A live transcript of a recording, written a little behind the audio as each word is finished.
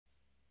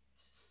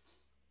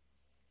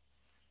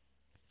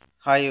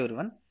Hi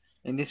everyone.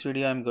 In this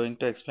video I am going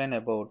to explain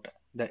about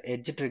the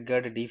edge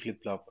triggered D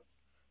flip-flop.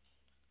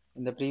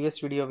 In the previous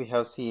video we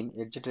have seen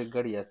edge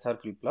triggered SR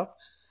flip-flop.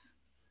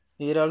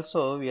 Here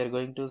also we are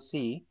going to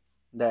see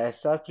the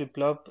SR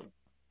flip-flop,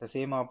 the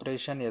same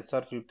operation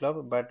SR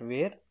flip-flop, but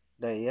where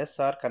the S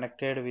are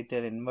connected with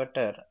an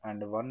inverter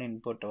and one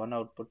input, one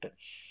output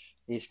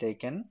is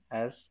taken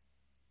as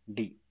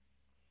D.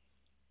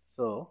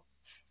 So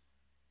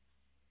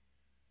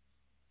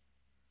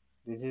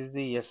this is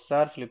the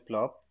SR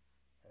flip-flop.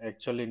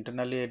 Actually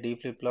internally a D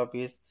flip-flop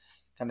is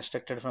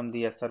constructed from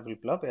the SR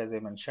flip-flop as I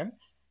mentioned.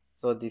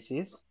 So this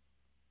is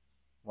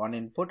one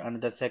input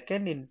and the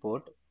second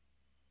input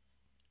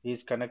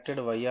is connected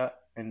via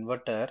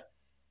inverter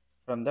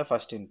from the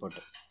first input.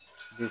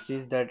 This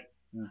is that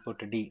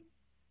input D,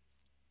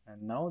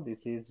 and now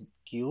this is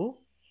Q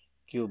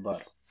bar.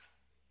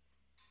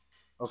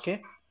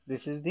 Okay,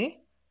 this is the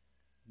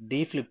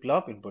D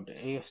flip-flop input.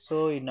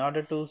 So in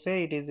order to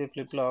say it is a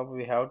flip-flop,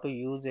 we have to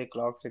use a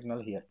clock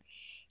signal here.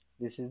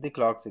 This is the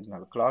clock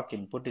signal. Clock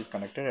input is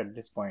connected at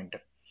this point.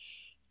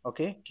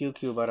 Okay, Q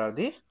bar are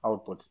the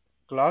outputs.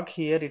 Clock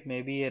here, it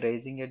may be a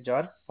rising edge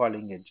or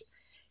falling edge.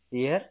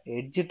 Here,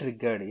 edge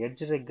trigger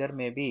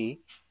may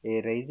be a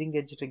rising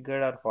edge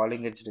triggered or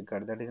falling edge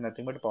triggered. That is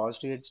nothing but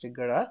positive edge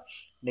triggered or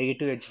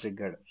negative edge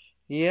triggered.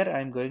 Here, I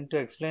am going to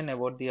explain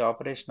about the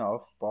operation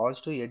of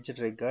positive edge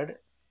triggered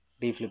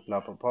D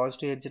flip-flop.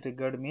 Positive edge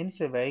triggered means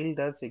while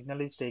the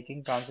signal is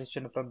taking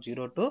transition from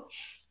 0 to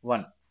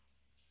 1.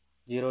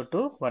 0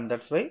 to 1,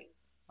 that's why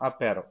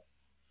up arrow.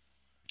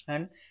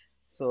 And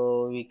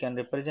so we can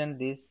represent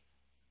this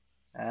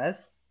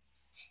as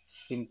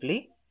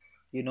simply,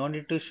 you don't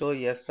need to show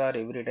SR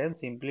every time,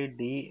 simply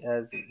D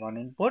as one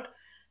input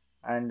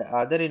and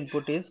other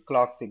input is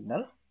clock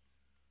signal.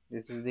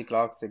 This is the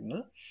clock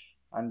signal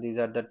and these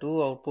are the two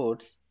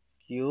outputs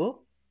Q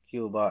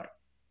bar.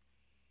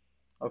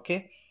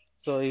 Okay,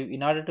 so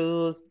in order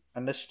to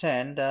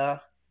understand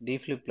the D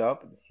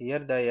flip-flop, here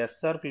the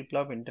SR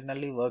flip-flop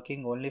internally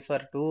working only for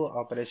two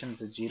operations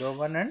 0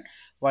 1 and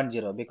 1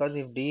 0, because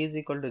if D is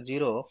equal to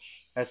 0,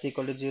 S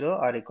equal to 0,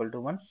 R equal to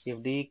 1.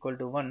 If D equal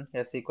to 1,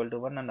 S equal to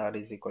 1 and R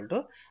is equal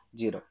to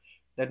 0.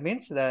 That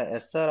means the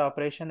SR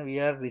operation we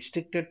are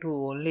restricted to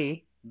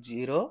only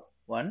 0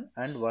 1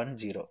 and 1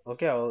 0.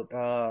 Okay,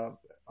 out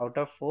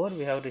of 4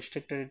 we have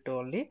restricted it to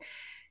only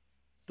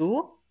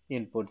two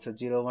inputs, so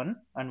 0 1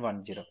 and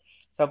 1 0.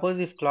 Suppose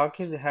if clock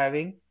is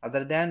having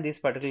other than this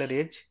particular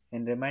edge,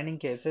 in remaining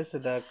cases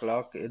the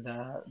flip-flop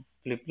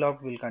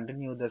will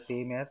continue the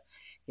same as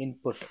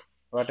input,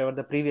 whatever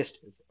the previous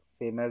stage,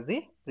 same as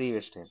the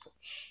previous stage.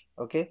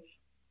 Okay,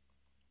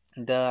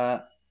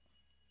 the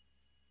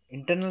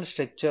internal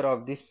structure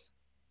of this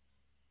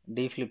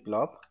D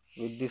flip-flop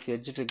with this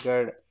edge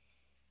triggered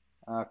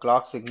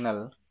clock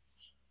signal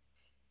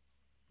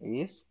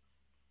is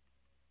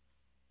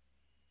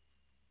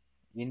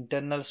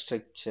internal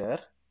structure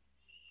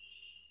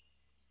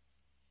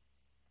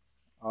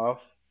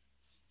of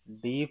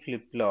D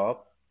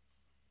flip-flop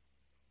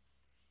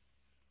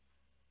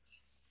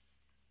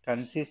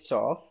consists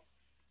of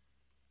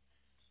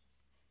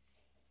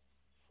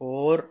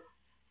 4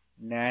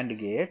 NAND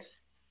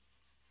gates,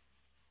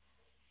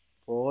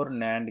 4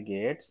 NAND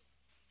gates,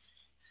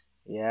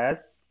 SR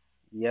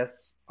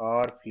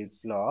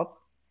flip-flop,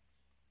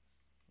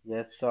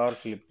 SR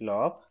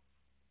flip-flop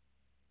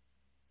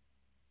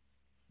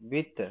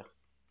with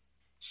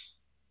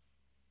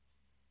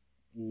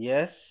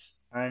S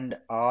and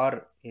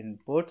R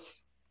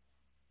inputs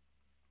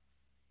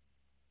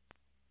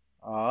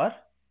are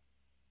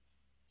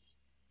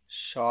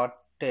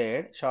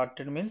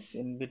shorted means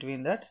in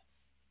between that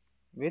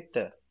with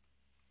an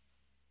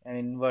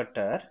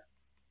inverter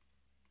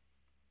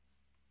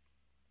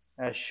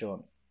as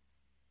shown.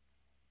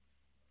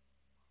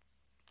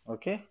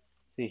 Okay,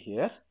 see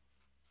here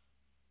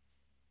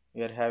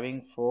we are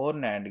having 4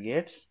 NAND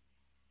gates.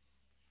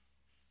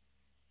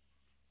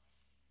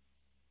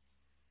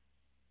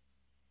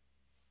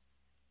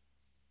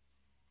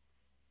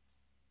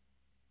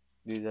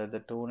 These are the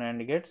 2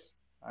 NAND gates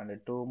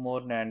and 2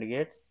 more NAND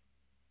gates.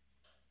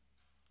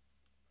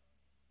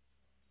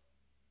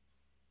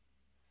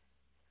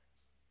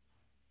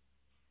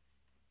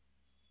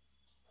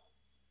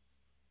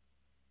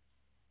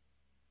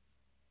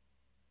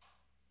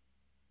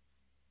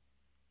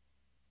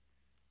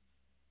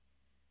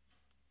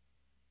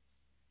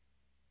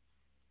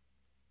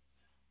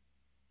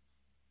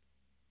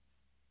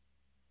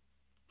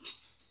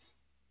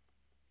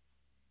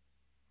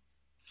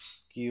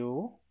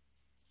 Q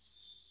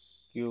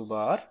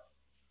bar.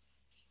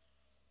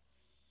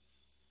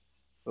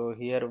 So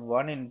here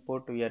one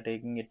input we are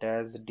taking it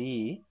as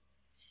D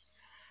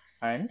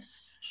and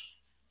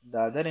the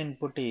other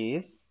input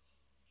is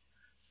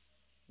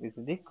with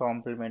the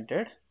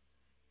complemented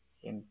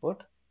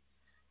input,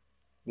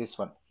 this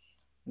one.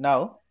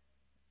 Now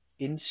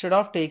instead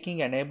of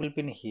taking enable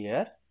pin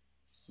here,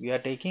 we are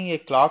taking a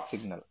clock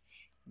signal.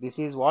 This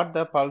is what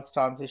the pulse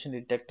transition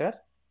detector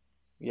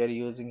we are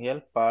using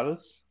here,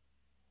 pulse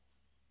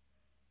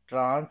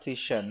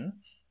transition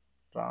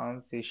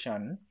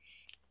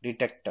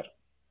detector,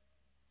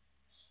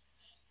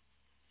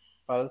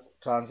 pulse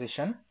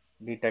transition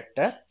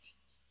detector,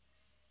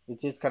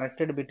 which is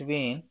connected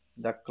between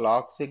the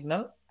clock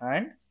signal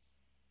and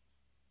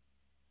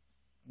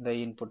the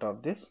input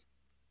of this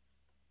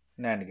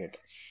NAND gate.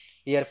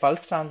 Here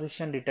pulse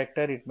transition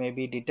detector, it may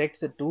be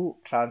detects two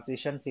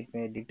transitions. It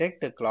may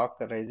detect a clock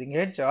rising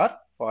edge or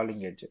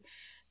falling edge.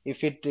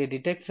 If it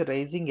detects a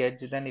rising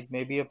edge, then it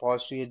may be a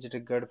positive edge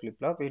triggered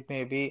flip-flop. It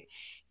may be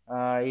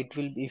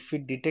if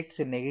it detects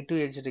a negative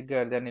edge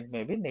trigger, then it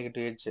may be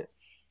negative edge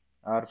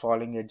or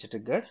falling edge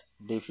triggered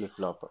D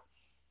flip-flop.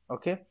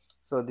 Okay,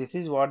 so this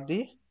is what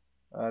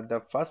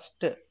the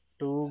first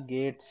two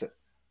gates,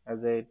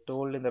 as I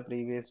told in the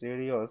previous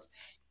videos,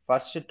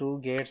 first two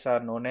gates are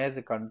known as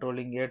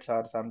controlling gates,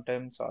 or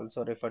sometimes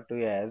also referred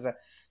to as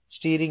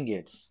steering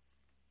gates,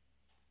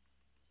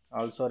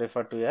 also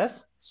referred to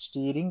as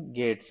steering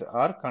gates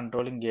or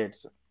controlling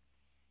gates,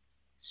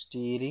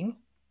 steering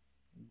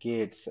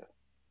gates.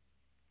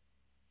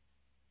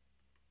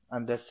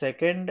 And the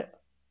second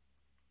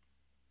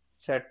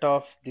set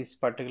of this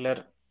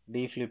particular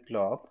D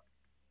flip-flop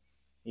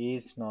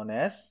is known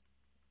as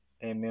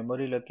a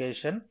memory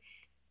location,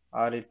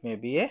 or it may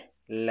be a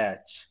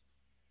latch.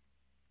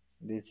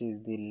 This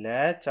is the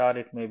latch, or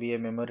it may be a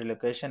memory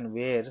location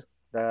where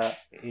the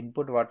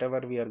input whatever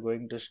we are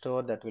going to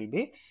store, that will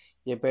be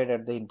appeared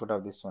at the input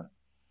of this one.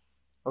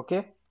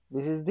 Okay,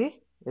 this is the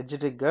edge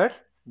triggered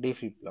D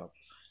flip flop.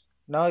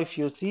 Now if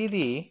you see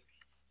the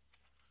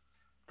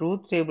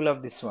truth table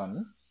of this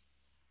one,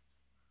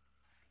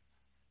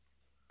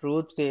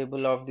 truth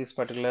table of this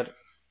particular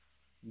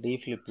D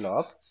flip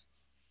flop,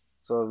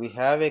 so we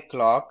have a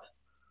clock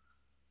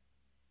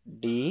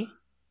D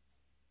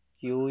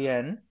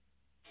Qn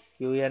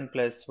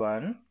plus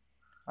 1,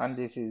 and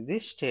this is the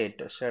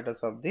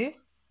status of the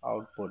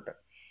output.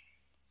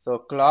 So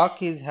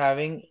clock is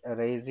having a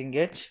rising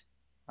edge,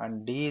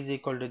 and D is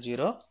equal to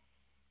 0,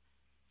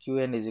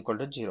 Qn is equal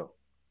to 0,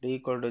 D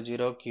equal to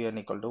 0, Qn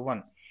equal to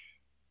 1,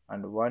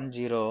 and 1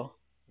 0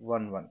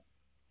 1 1.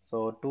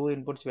 So two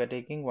inputs we are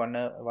taking,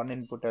 one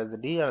input as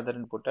D, other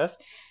input as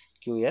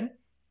Qn,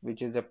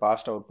 which is a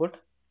past output,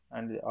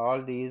 and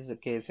all these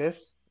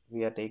cases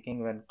we are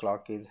taking when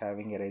clock is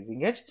having a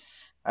rising edge,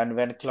 and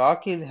when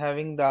clock is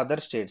having the other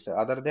states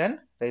other than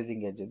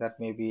rising edge, that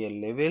may be a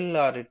level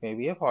or it may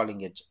be a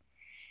falling edge.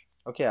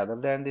 Okay, other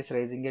than this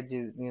rising edge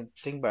is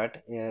nothing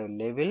but a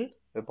level,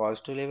 a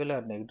positive level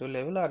or negative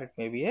level, or it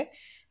may be a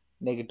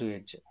negative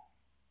edge.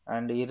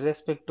 And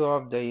irrespective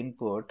of the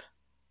input,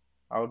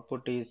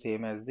 output is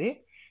same as the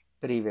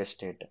previous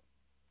state.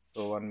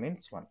 So 1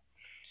 means 1.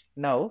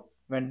 Now,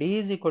 when D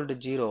is equal to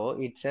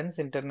 0, it sends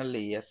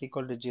internally S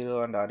equal to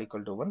 0 and R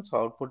equal to 1. So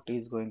output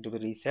is going to be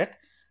reset.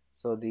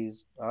 So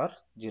these are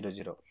 0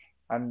 0.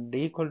 And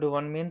D equal to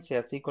 1 means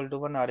S equal to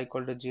 1, R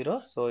equal to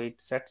 0. So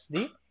it sets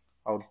the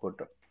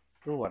output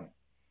to 1.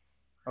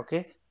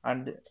 Okay,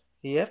 and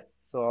here,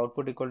 so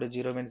output equal to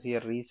 0 means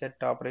here reset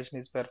operation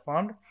is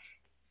performed,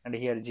 and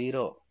here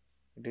 0,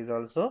 it is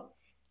also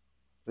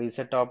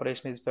reset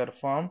operation is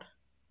performed,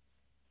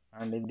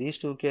 and in these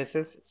two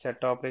cases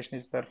set operation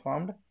is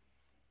performed,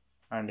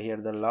 and here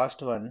the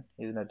last one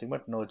is nothing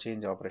but no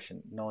change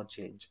operation, no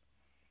change.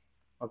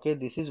 Okay,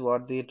 this is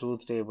what the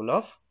truth table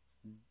of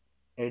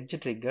edge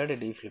triggered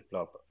D flip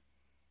flop.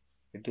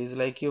 It is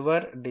like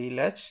your D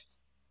latch,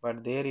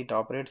 but there it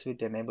operates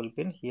with enable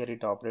pin, here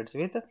it operates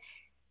with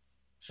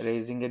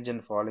rising edge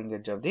and falling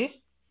edge of the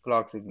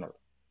clock signal.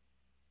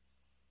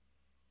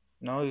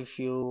 Now if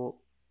you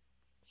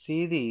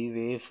see the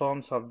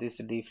waveforms of this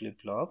D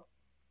flip flop,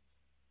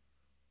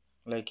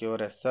 like your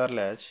SR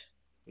latch,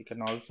 we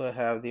can also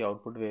have the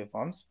output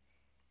waveforms.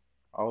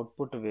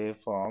 Output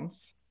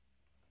waveforms.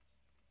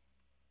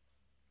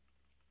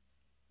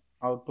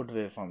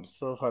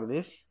 So for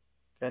this,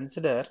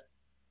 consider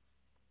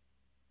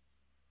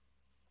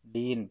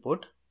D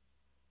input.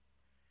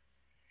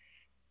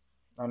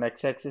 On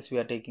x-axis we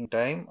are taking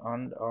time,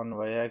 and on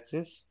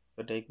y-axis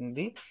we are taking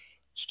the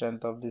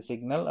strength of the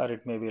signal, or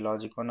it may be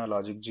logic 1 or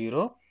logic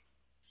 0.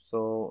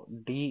 So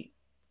D,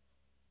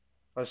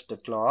 first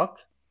clock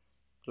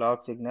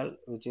signal,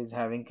 which is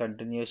having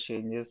continuous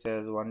changes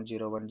as 1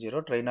 0 1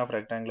 0, train of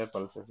rectangular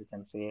pulses, you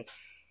can say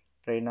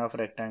train of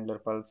rectangular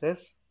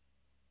pulses.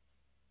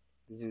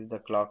 This is the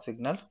clock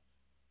signal,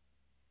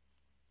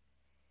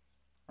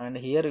 and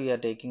here we are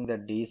taking the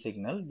D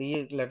signal.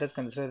 D, let us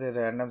consider a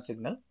random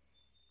signal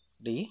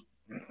D.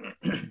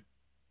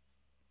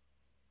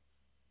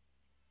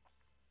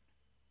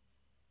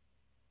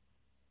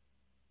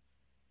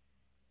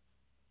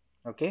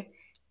 Okay,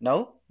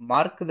 now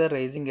mark the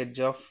rising edge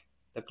of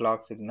the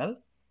clock signal.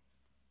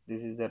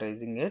 This is the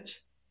rising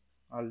edge,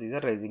 all these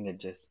are rising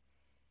edges.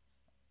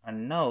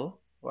 And now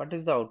what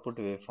is the output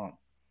waveform?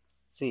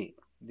 See,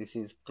 this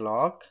is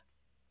clock,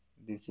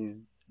 this is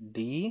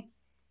D,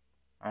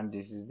 and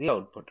this is the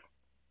output.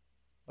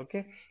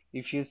 Okay,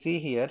 if you see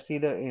here, see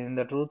the in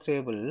the truth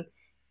table,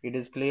 it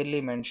is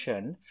clearly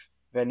mentioned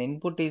when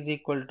input is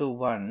equal to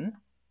 1.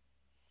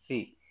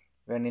 See,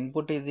 when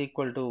input is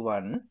equal to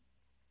 1,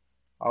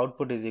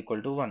 output is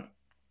equal to 1.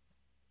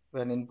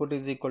 when input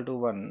is equal to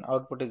 1,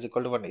 output is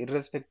equal to 1,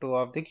 irrespective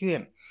of the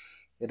qn,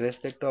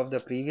 irrespective of the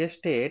previous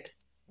state,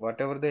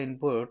 whatever the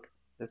input,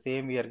 the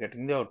same we are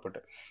getting the output.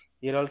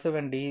 Here also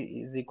when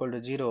d is equal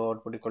to 0,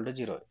 output equal to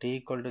 0, d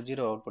equal to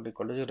 0, output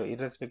equal to 0,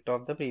 irrespective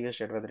of the previous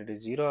state, whether it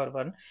is 0 or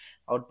 1,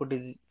 output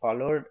is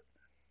followed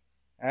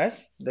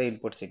as the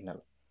input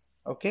signal.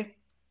 Okay,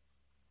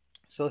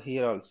 so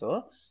here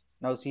also,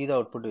 now see the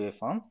output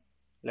waveform.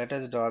 Let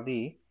us draw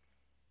the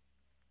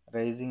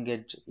rising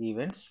edge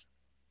events.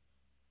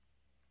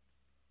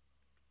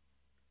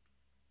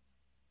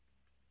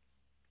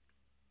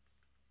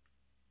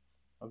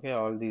 Okay,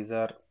 all these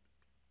are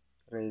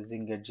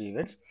rising edge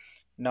events.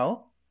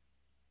 Now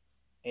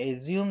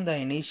assume the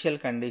initial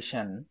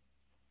condition,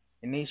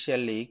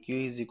 initially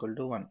q is equal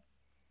to 1.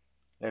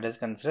 Let us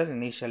consider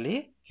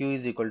initially q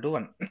is equal to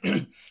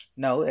 1.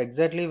 Now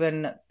exactly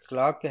when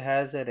clock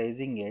has a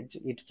rising edge,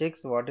 it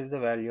checks what is the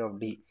value of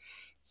d.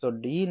 So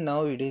d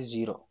now it is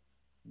 0.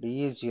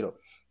 D is 0.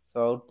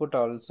 So output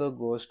also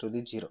goes to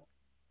the 0.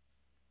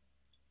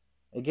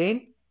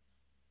 Again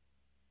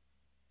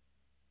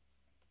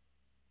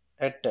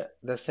at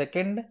the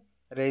second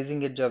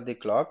rising edge of the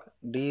clock,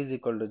 d is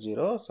equal to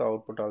 0. So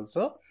output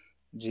also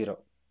 0.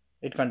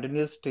 It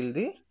continues till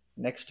the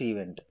next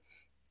event.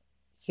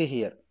 See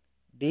here,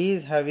 d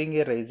is having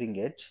a rising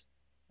edge,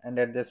 and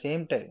at the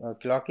same time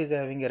clock is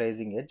having a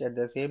rising edge, at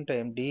the same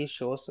time d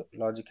shows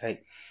logic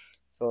high.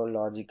 So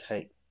logic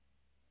high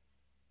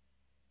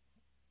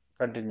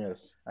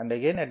continues, and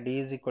again at d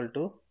is equal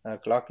to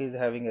clock is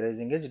having a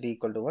rising edge, d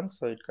equal to 1,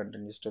 so it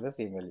continues to the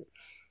same value.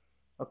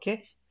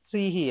 Okay,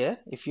 see here,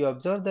 if you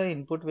observe the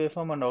input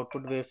waveform and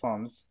output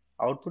waveforms,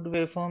 output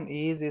waveform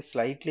is a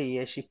slightly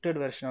a shifted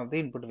version of the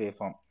input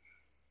waveform.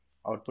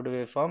 Output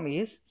waveform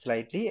is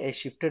slightly a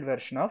shifted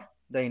version of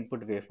the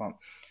input waveform.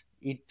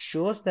 It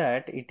shows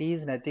that it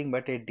is nothing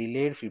but a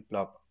delayed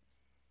flip-flop.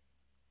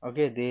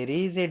 Okay, there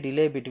is a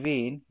delay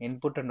between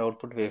input and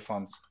output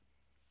waveforms.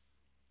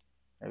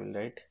 I will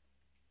write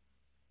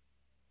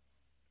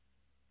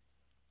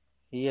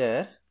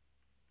here,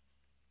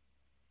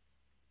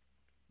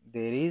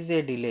 there is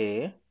a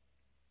delay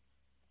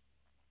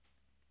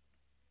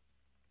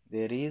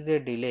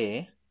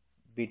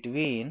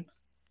between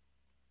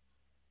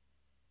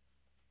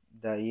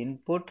the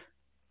input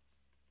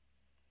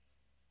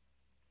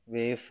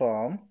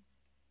waveform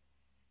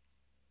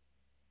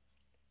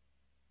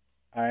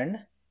and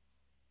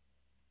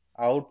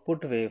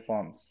output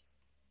waveforms.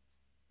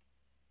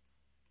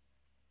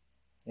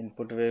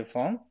 Input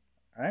waveform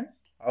and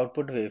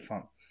output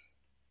waveform.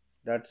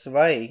 That's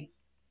why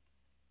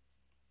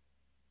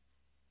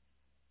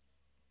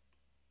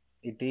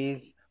it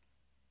is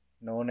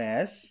known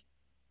as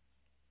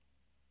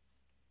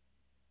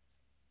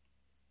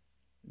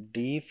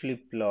D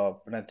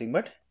flip-flop, nothing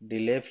but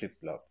delay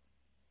flip-flop.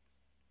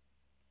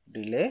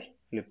 Delay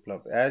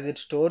flip-flop, as it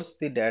stores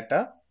the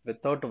data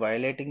without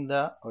violating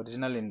the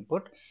original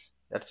input.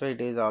 That's why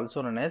it is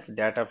also known as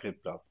data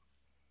flip-flop,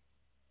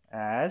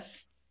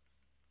 as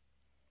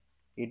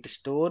it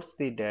stores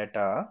the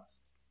data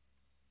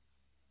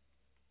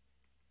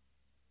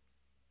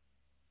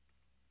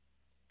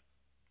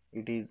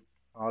it is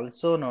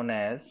also known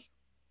as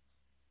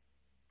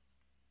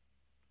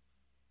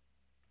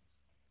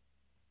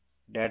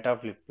data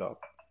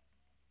flip-flop.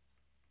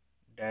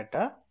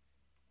 Data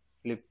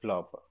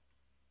flip-flop.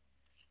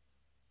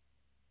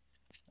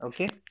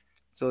 Okay,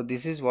 so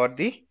this is what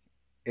the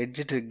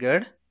edge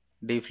triggered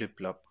D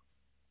flip-flop.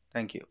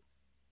 Thank you.